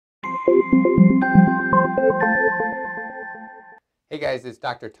Hey guys, it's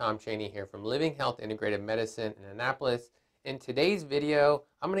Dr. Tom Chaney here from Living Health Integrative Medicine in Annapolis. In today's video,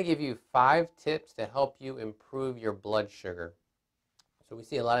 I'm going to give you 5 tips to help you improve your blood sugar. So we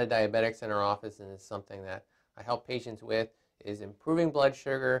see a lot of diabetics in our office, and it's something that I help patients with, is improving blood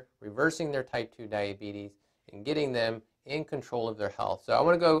sugar, reversing their type 2 diabetes, and getting them in control of their health. So I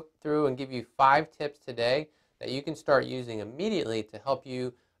want to go through and give you 5 tips today that you can start using immediately to help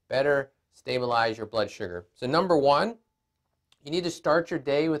you better stabilize your blood sugar. So number 1, you need to start your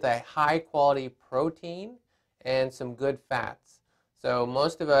day with a high quality protein and some good fats. So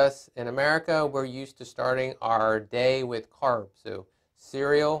most of us in America, we're used to starting our day with carbs. So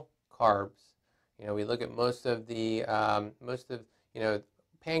cereal, carbs. You know, we look at most of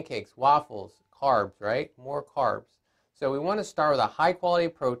pancakes, waffles, carbs, right? More carbs. So we want to start with a high quality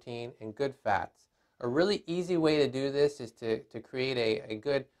protein and good fats. A really easy way to do this is to create a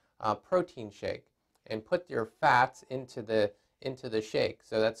good protein shake and put your fats into the shake.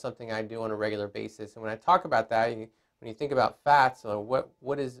 So that's something I do on a regular basis. And when I talk about that, when you think about fats, what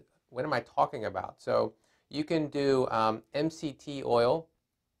am I talking about? So you can do MCT oil.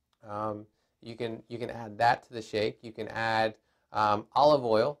 You can add that to the shake. You can add olive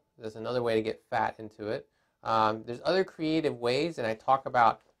oil. There's another way to get fat into it. There's other creative ways, and I talk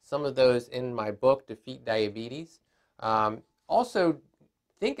about some of those in my book, Defeat Diabetes. Also,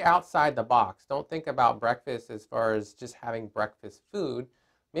 think outside the box. Don't think about breakfast as far as just having breakfast food.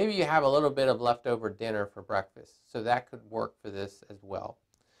 Maybe you have a little bit of leftover dinner for breakfast. So that could work for this as well.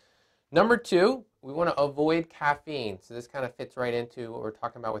 Number 2, we want to avoid caffeine. So this kind of fits right into what we're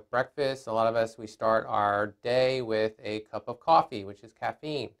talking about with breakfast. A lot of us, we start our day with a cup of coffee, which is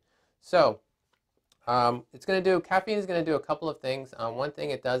caffeine. So caffeine is going to do a couple of things. One thing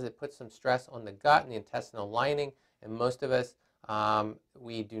it does, it puts some stress on the gut and the intestinal lining. And most of us,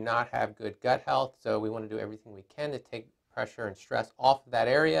 we do not have good gut health, so we want to do everything we can to take pressure and stress off of that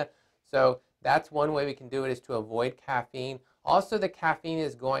area. So that's one way we can do it, is to avoid caffeine. Also, the caffeine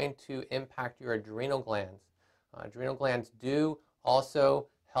is going to impact your adrenal glands. Adrenal glands do also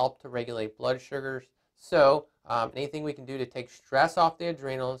help to regulate blood sugars. So anything we can do to take stress off the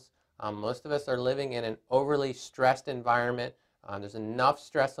adrenals. Most of us are living in an overly stressed environment. There's enough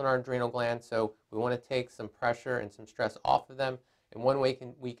stress on our adrenal glands, so we want to take some pressure and some stress off of them. And one way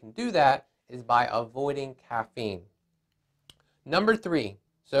we can do that is by avoiding caffeine. Number 3,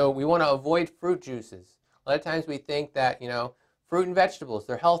 so we want to avoid fruit juices. A lot of times we think that, fruit and vegetables,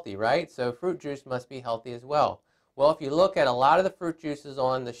 they're healthy, right? So fruit juice must be healthy as well. Well, if you look at a lot of the fruit juices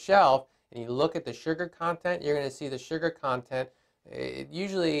on the shelf and you look at the sugar content, you're going to see the sugar content. It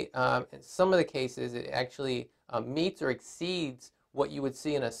usually, in some of the cases, it actually meets or exceeds what you would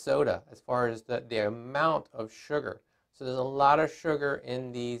see in a soda as far as the amount of sugar. So there's a lot of sugar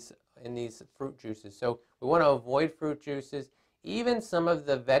in these fruit juices. So we want to avoid fruit juices. Even some of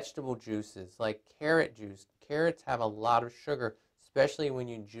the vegetable juices, like carrot juice. Carrots have a lot of sugar, especially when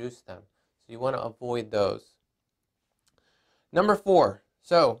you juice them. So you want to avoid those. Number 4,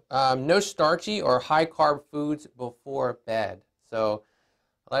 so no starchy or high carb foods before bed. So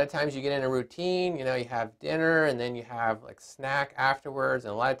a lot of times you get in a routine, you have dinner and then you have like snack afterwards,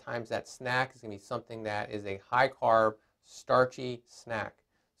 and a lot of times that snack is going to be something that is a high carb, starchy snack.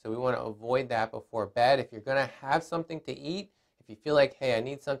 So we want to avoid that before bed. If you're going to have something to eat, if you feel like, hey, I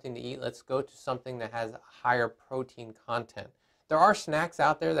need something to eat, let's go to something that has higher protein content. There are snacks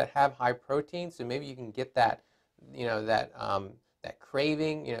out there that have high protein, so maybe you can get that, that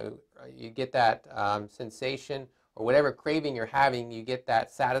craving, you get that sensation, or whatever craving you're having, you get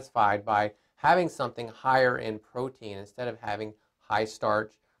that satisfied by having something higher in protein instead of having high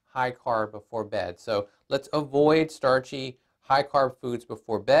starch, high carb before bed. So let's avoid starchy, high carb foods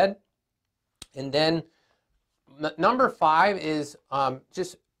before bed. And then number 5 is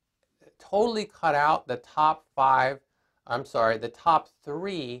just totally cut out the top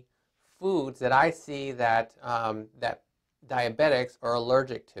 3 foods that I see that that diabetics are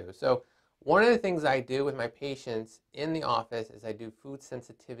allergic to. So one of the things I do with my patients in the office is I do food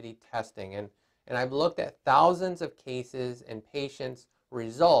sensitivity testing, and I've looked at thousands of cases and patients'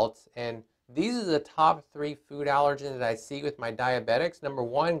 results, and these are the top 3 food allergens that I see with my diabetics. Number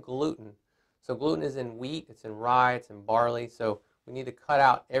 1, gluten. So gluten is in wheat, it's in rye, it's in barley, so we need to cut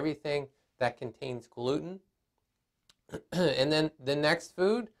out everything that contains gluten. And then the next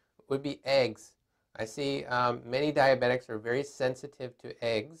food would be eggs. I see many diabetics are very sensitive to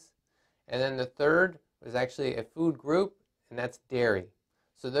eggs. And then the third is actually a food group, and that's dairy.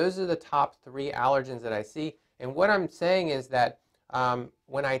 So those are the top 3 allergens that I see. And what I'm saying is that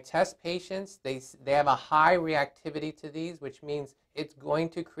when I test patients, they have a high reactivity to these, which means it's going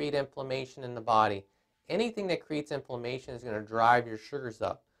to create inflammation in the body. Anything that creates inflammation is going to drive your sugars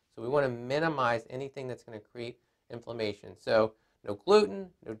up. So we want to minimize anything that's going to create inflammation. So no gluten,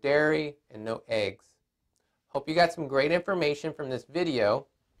 no dairy, and no eggs. Hope you got some great information from this video.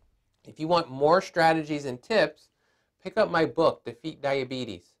 If you want more strategies and tips, pick up my book, Defeat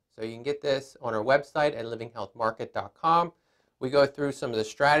Diabetes. So you can get this on our website at livinghealthmarket.com. We go through some of the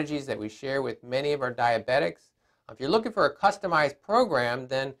strategies that we share with many of our diabetics. If you're looking for a customized program,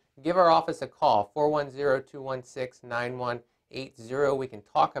 then give our office a call, 410-216-9180. We can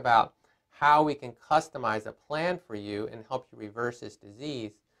talk about how we can customize a plan for you and help you reverse this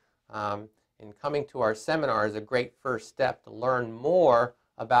disease. And coming to our seminar is a great first step to learn more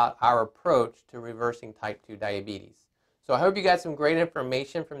about our approach to reversing type 2 diabetes. So I hope you got some great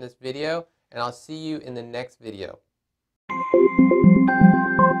information from this video, and I'll see you in the next video.